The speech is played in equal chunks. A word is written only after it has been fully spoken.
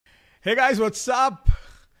Hey guys, what's up?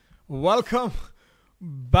 Welcome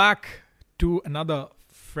back to another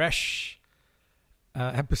fresh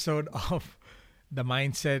episode of the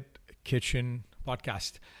Mindset Kitchen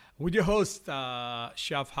podcast with your host,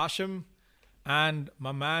 Chef Hashim, and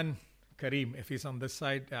my man, Kareem. If he's on this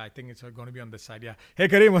side, I think it's going to be on this side. Yeah. Hey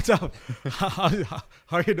Kareem, what's up? how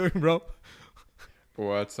are you doing, bro?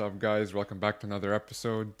 What's up, guys? Welcome back to another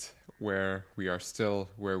episode where we are still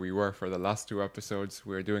where we were for the last two episodes.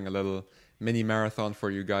 We're doing a little mini marathon for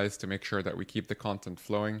you guys to make sure that we keep the content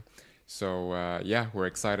flowing. So, we're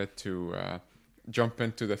excited to jump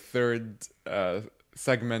into the third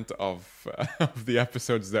segment of the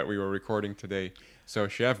episodes that we were recording today. So,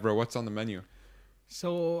 Chef, bro, what's on the menu?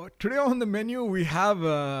 So today on the menu we have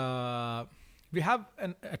a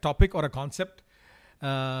topic or a concept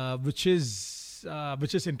which is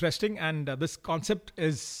interesting, and this concept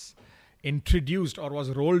is introduced or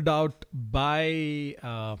was rolled out by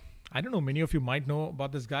I don't know, many of you might know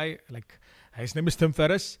about this guy. Like, his name is Tim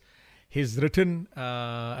Ferriss. He's written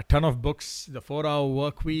a ton of books: The 4-Hour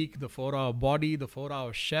Work Week, The 4-Hour Body, The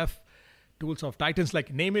 4-Hour Chef, Tools of Titans,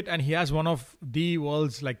 like name it. And he has one of the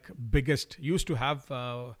world's biggest, used to have,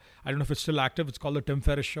 I don't know if it's still active, it's called The Tim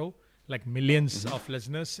Ferriss Show, like millions of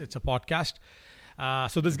listeners. It's a podcast.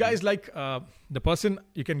 So this guy is the person,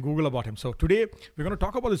 you can Google about him. So today we're going to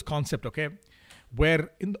talk about this concept, okay?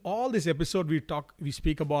 Where in all this episode we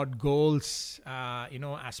speak about goals,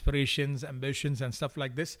 aspirations, ambitions, and stuff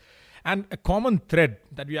like this. And a common thread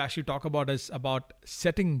that we actually talk about is about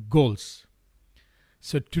setting goals.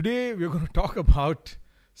 So today we're going to talk about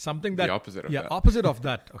something that... The opposite of that. Opposite of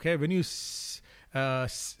that. Okay, when you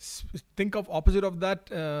think of opposite of that,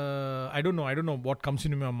 I don't know what comes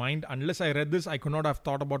into my mind. Unless I read this, I could not have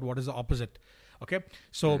thought about what is the opposite. Okay,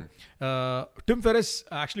 so Tim Ferriss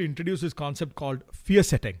actually introduced this concept called fear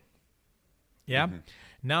setting. Yeah.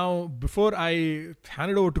 Now, before I hand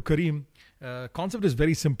it over to Kareem, concept is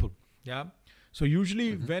very simple. Yeah. So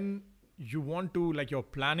usually when you want to, you're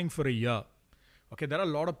planning for a year, okay, there are a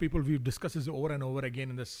lot of people, we've discussed this over and over again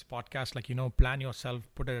in this podcast, plan yourself,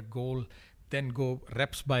 put a goal, then go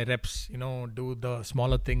reps by reps, do the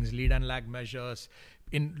smaller things, lead and lag measures.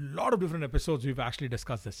 In a lot of different episodes, we've actually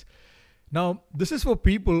discussed this. Now, this is for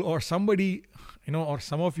people or somebody, or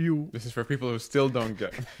some of you. This is for people who still don't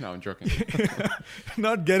get... No, I'm joking.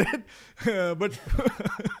 Not get it, but...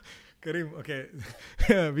 Kareem, okay.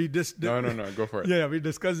 We just... No, go for it. Yeah, we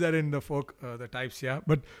discussed that in the types, yeah.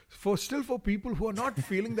 But for people who are not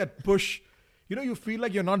feeling that push, you feel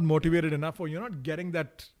like you're not motivated enough, or you're not getting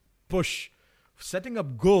that push, setting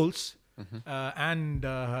up goals, and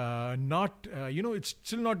not, it's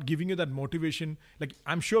still not giving you that motivation. Like,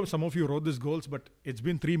 I'm sure some of you wrote these goals, but it's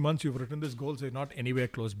been 3 months you've written these goals, they're not anywhere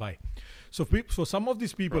close by. So for some of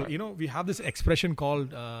these people, right. We have this expression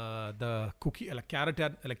called the cookie, carrot,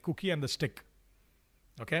 cookie and the stick.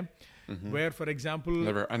 Okay? Where, for example...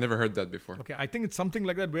 I never heard that before. Okay, I think it's something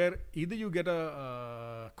like that, where either you get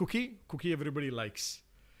a cookie everybody likes.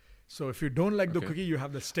 So if you don't like the cookie, you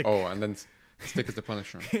have the stick. Oh, and then... Stick is the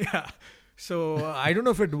punishment. Yeah. So I don't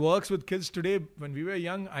know if it works with kids today. When we were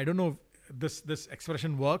young, I don't know if this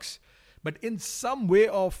expression works. But in some way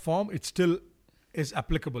or form, it still is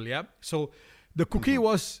applicable. Yeah. So the cookie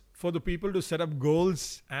was for the people to set up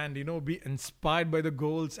goals and, be inspired by the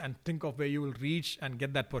goals and think of where you will reach and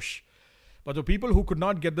get that push. But the people who could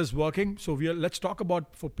not get this working, so let's talk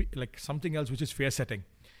about something else, which is fear setting.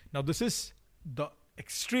 Now, this is the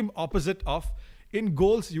extreme opposite of... In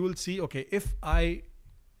goals, you will see, okay, if I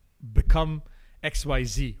become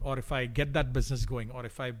XYZ, or if I get that business going, or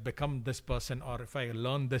if I become this person, or if I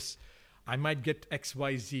learn this, I might get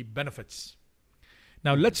XYZ benefits.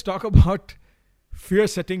 Now, let's talk about fear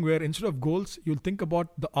setting, where instead of goals, you'll think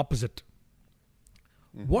about the opposite.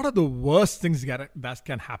 What are the worst things that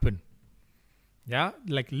can happen? Yeah,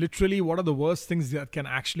 literally, what are the worst things that can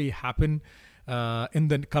actually happen in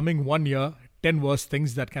the coming 1 year? 10 worst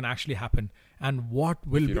things that can actually happen. And what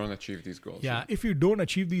will... If you don't achieve these goals. Yeah, if you don't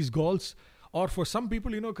achieve these goals, or for some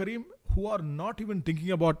people, Kareem, who are not even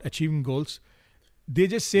thinking about achieving goals, they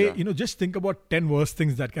just say, just think about 10 worst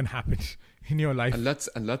things that can happen in your life. And let's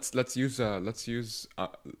use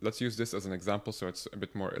this as an example, so it's a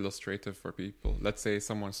bit more illustrative for people. Let's say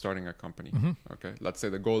someone's starting a company. Okay, let's say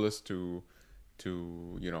the goal is to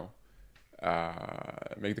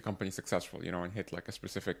make the company successful, and hit a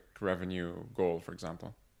specific revenue goal, for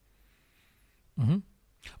example.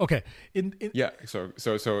 Okay. So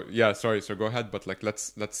go ahead. But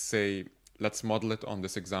let's say let's model it on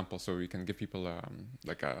this example so we can give people an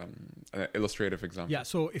illustrative example. Yeah.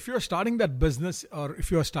 So if you're starting that business, or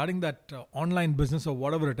if you're starting that online business or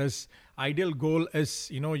whatever it is, ideal goal is,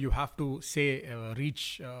 you have to say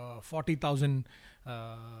reach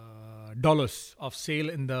 $40,000 of sale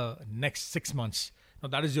in the next 6 months. Now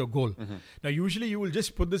that is your goal. Now usually you will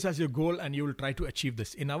just put this as your goal and you will try to achieve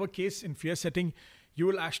this. In our case, in fear setting, you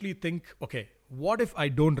will actually think, okay, what if I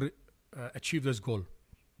don't achieve this goal?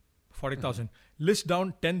 40,000. List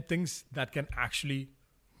down 10 things that can actually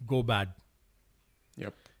go bad.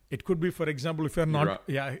 Yep. It could be, for example, if you're not,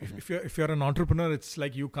 if you're an entrepreneur, it's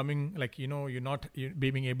like you coming, like, you're not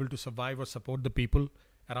being able to survive or support the people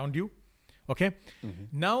around you. Okay.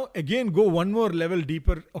 Now again, go one more level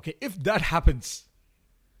deeper. Okay. If that happens,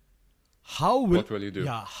 what will you do?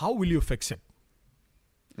 Yeah. How will you fix it?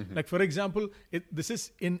 Like, for example, this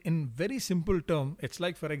is in very simple term. It's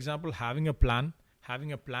like, for example, having a plan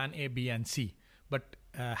A, B, and C. But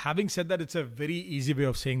having said that, it's a very easy way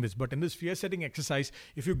of saying this. But in this fear setting exercise,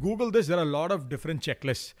 if you Google this, there are a lot of different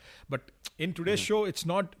checklists. But in today's show,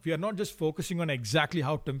 we are not just focusing on exactly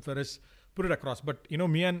how Tim Ferriss put it across. But,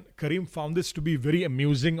 me and Kareem found this to be very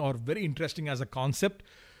amusing or very interesting as a concept,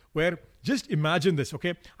 where just imagine this,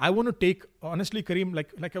 okay? I want to take, honestly, Kareem,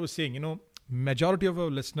 like I was saying, majority of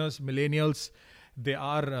our listeners, millennials, they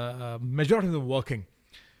are majority of them working.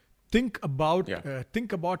 Think about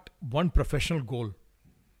one professional goal.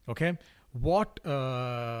 Okay, what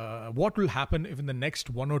will happen if in the next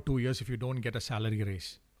 1 or 2 years if you don't get a salary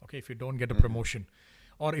raise? Okay, if you don't get a promotion,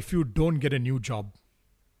 or if you don't get a new job.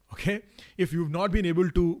 Okay, if you've not been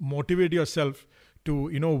able to motivate yourself to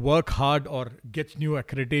work hard or get new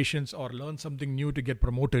accreditations or learn something new to get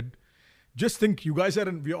promoted. Just think, you guys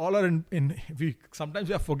sometimes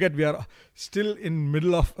we forget we are still in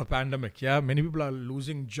middle of a pandemic. Yeah. Many people are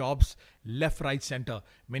losing jobs left, right, center.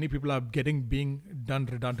 Many people are being done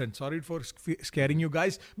redundant. Sorry for scaring you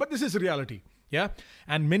guys, but this is reality. Yeah.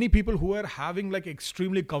 And many people who are having like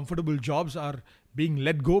extremely comfortable jobs are being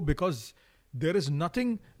let go because there is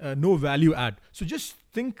nothing, no value add. So just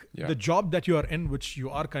think the job that you are in, which you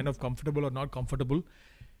are kind of comfortable or not comfortable.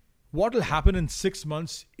 What will happen in 6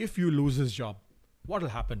 months if you lose this job? What will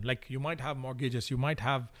happen? Like, you might have mortgages, you might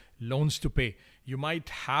have loans to pay, you might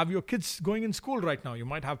have your kids going in school right now, you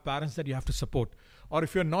might have parents that you have to support. Or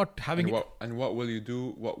if you're not having and what will you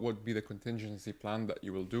do? What would be the contingency plan that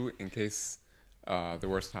you will do in case the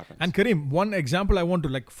worst happens? And Kareem, one example I want to,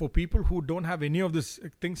 like, for people who don't have any of this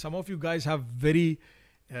thing, some of you guys have very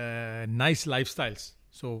nice lifestyles.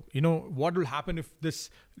 So, what will happen if this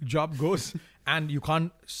job goes and you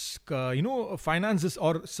can't, finance this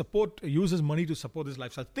or uses money to support this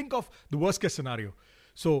lifestyle? Think of the worst case scenario.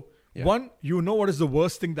 So, one, what is the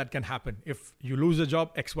worst thing that can happen if you lose a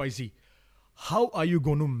job, XYZ. How are you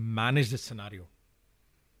going to manage this scenario?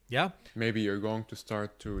 Yeah. Maybe you're going to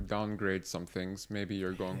start to downgrade some things. Maybe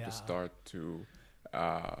you're going to start to...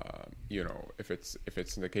 if it's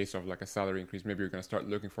in the case of like a salary increase, maybe you're going to start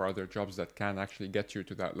looking for other jobs that can actually get you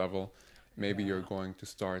to that level. Maybe you're going to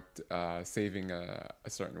start saving a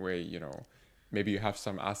certain way. Maybe you have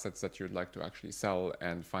some assets that you'd like to actually sell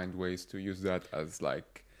and find ways to use that as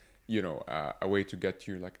like, a way to get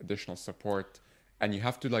you like additional support. And you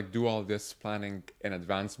have to like do all this planning in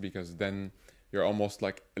advance, because then you're almost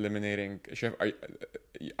like eliminating. Chef,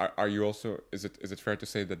 are you also? Is it fair to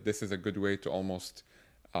say that this is a good way to almost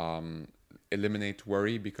eliminate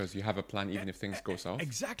worry, because you have a plan even if things go south?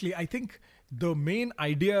 Exactly. I think the main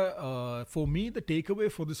idea for me, the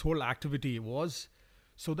takeaway for this whole activity was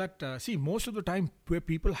so that most of the time where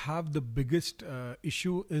people have the biggest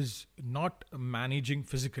issue is not managing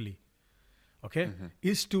physically. Okay,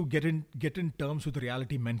 is to get in terms with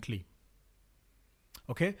reality mentally.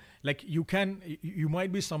 Okay, like you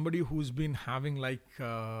might be somebody who's been having like,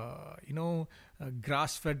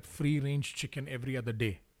 grass-fed free-range chicken every other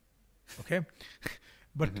day. Okay,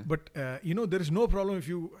 but there is no problem if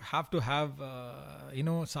you have to have,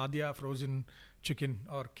 Sadia frozen chicken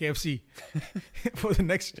or KFC for the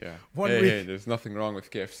next 1 week. Hey, there's nothing wrong with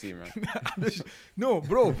KFC, man. No,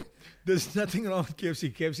 bro, there's nothing wrong with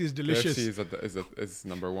KFC. KFC is delicious. KFC is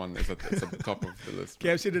number one. It's at the top of the list.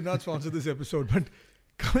 KFC did not sponsor this episode, but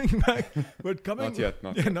coming back, not yet.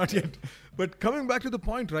 But coming back to the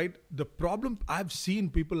point, right? The problem I've seen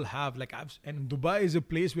people have, and Dubai is a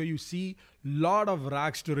place where you see lot of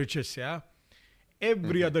rags to riches,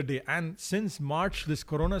 every other day. And since March, this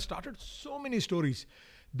corona started, so many stories.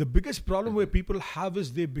 The biggest problem where people have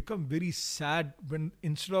is they become very sad when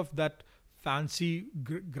instead of that fancy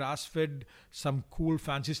grass-fed, some cool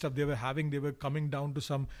fancy stuff they were having, they were coming down to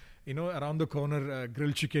some around the corner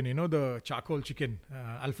grilled chicken, the charcoal chicken,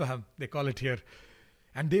 Alfaham, they call it here.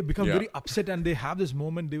 And they become very upset and they have this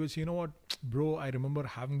moment. They will say, you know what, bro, I remember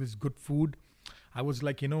having this good food. I was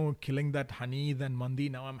like, killing that honey, then mandi.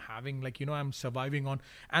 Now I'm having like, I'm surviving on.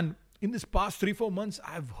 And in this past 3-4 months,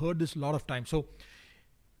 I've heard this a lot of times. So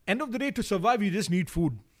end of the day, to survive, you just need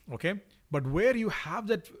food. Okay. But where you have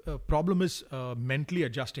that problem is mentally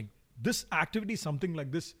adjusting. This activity, something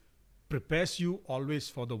like this, prepares you always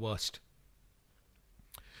for the worst.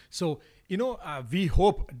 So, we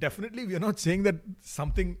hope, definitely, we are not saying that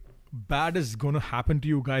something bad is going to happen to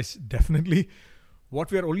you guys. Definitely. What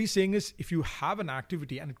we are only saying is if you have an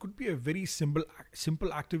activity, and it could be a very simple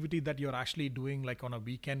activity that you're actually doing like on a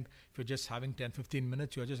weekend, if you're just having 10-15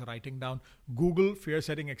 minutes, you're just writing down, Google fear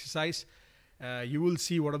setting exercise. You will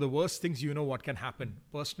see what are the worst things what can happen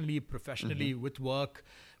personally, professionally, with work,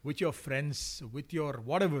 with your friends, with your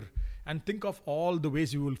whatever, and think of all the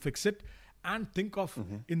ways you will fix it, and think of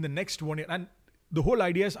in the next 1 year. And the whole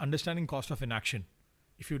idea is understanding cost of inaction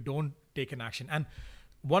if you don't take an action. And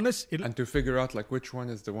one is and to figure out like which one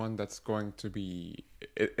is the one that's going to be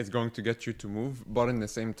it's going to get you to move, but in the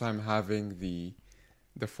same time having the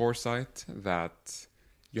foresight that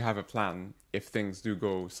you have a plan if things do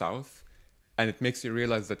go south. And it makes you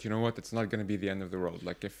realize that, it's not going to be the end of the world.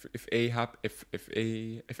 Like if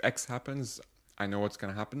X happens, I know what's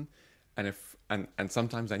going to happen. And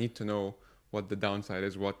sometimes I need to know what the downside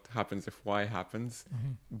is, what happens if Y happens.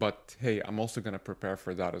 But hey, I'm also going to prepare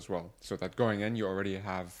for that as well. So that going in, you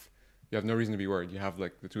have no reason to be worried. You have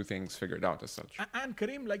like the two things figured out as such. And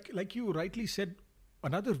Kareem, like you rightly said,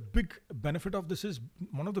 another big benefit of this is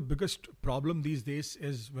one of the biggest problem these days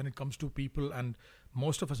is when it comes to people, and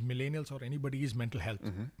most of us millennials or anybody, is mental health.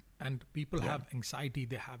 And people have anxiety,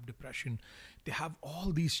 they have depression, they have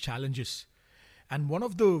all these challenges. And one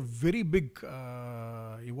of the very big,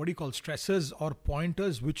 stressors or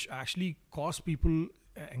pointers which actually cause people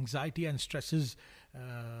anxiety and stresses,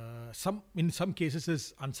 in some cases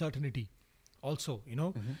is uncertainty. Also,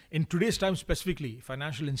 in today's time specifically,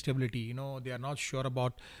 financial instability, they are not sure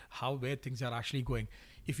about where things are actually going.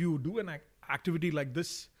 If you do an activity like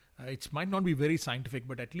this, it might not be very scientific,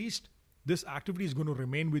 but at least this activity is going to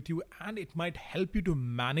remain with you, and it might help you to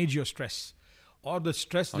manage your stress or the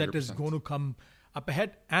stress 100%. That is going to come up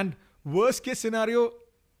ahead. And worst case scenario,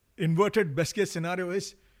 inverted best case scenario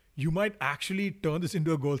is you might actually turn this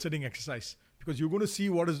into a goal setting exercise, because you're going to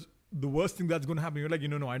see what is the worst thing that's going to happen. You're like,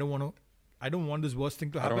 no, I don't want this worst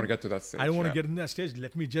thing to happen. I don't want to get to that stage. I don't want to get in that stage.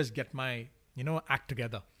 Let me just get my, act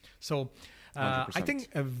together. So I think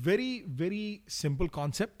a very, very simple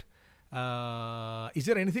concept. Is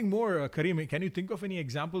there anything more, Kareem? Can you think of any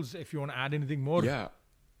examples if you want to add anything more? Yeah.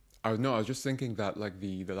 I was just thinking that like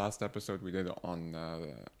the last episode we did on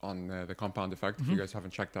the compound effect, if you guys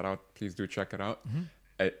haven't checked that out, please do check it out.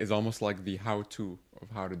 It is almost like the how-to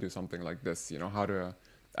of how to do something like this, how to,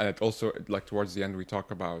 and it also, like towards the end, we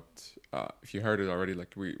talk about, if you heard it already,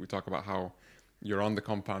 like we talk about how you're on the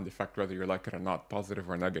compound effect, whether you like it or not, positive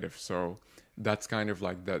or negative. So that's kind of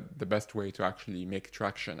like the best way to actually make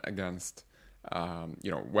traction against,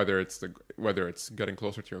 whether it's getting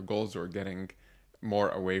closer to your goals or getting more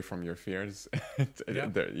away from your fears.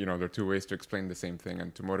 There are two ways to explain the same thing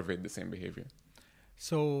and to motivate the same behavior.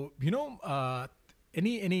 So,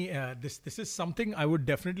 this is something I would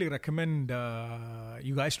definitely recommend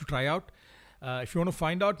you guys to try out. If you want to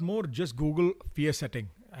find out more, just Google fear setting.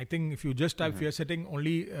 I think if you just type fear setting,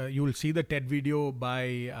 only you will see the TED video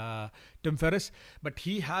by Tim Ferriss. But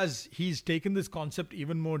he's taken this concept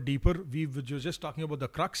even more deeper. We were just talking about the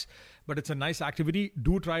crux, but it's a nice activity.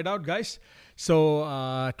 Do try it out, guys.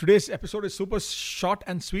 So today's episode is super short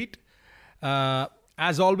and sweet.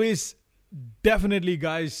 As always, definitely,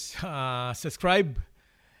 guys, subscribe,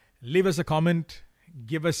 leave us a comment,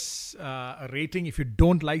 give us a rating. If you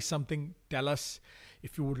don't like something, tell us.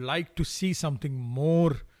 If you would like to see something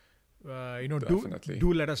more,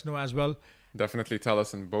 do let us know as well. Definitely tell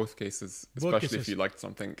us in both cases, especially if you liked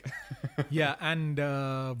something. Yeah, and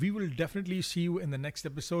we will definitely see you in the next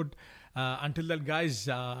episode. Until then, guys,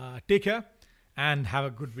 take care and have a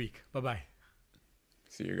good week. Bye-bye.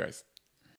 See you guys.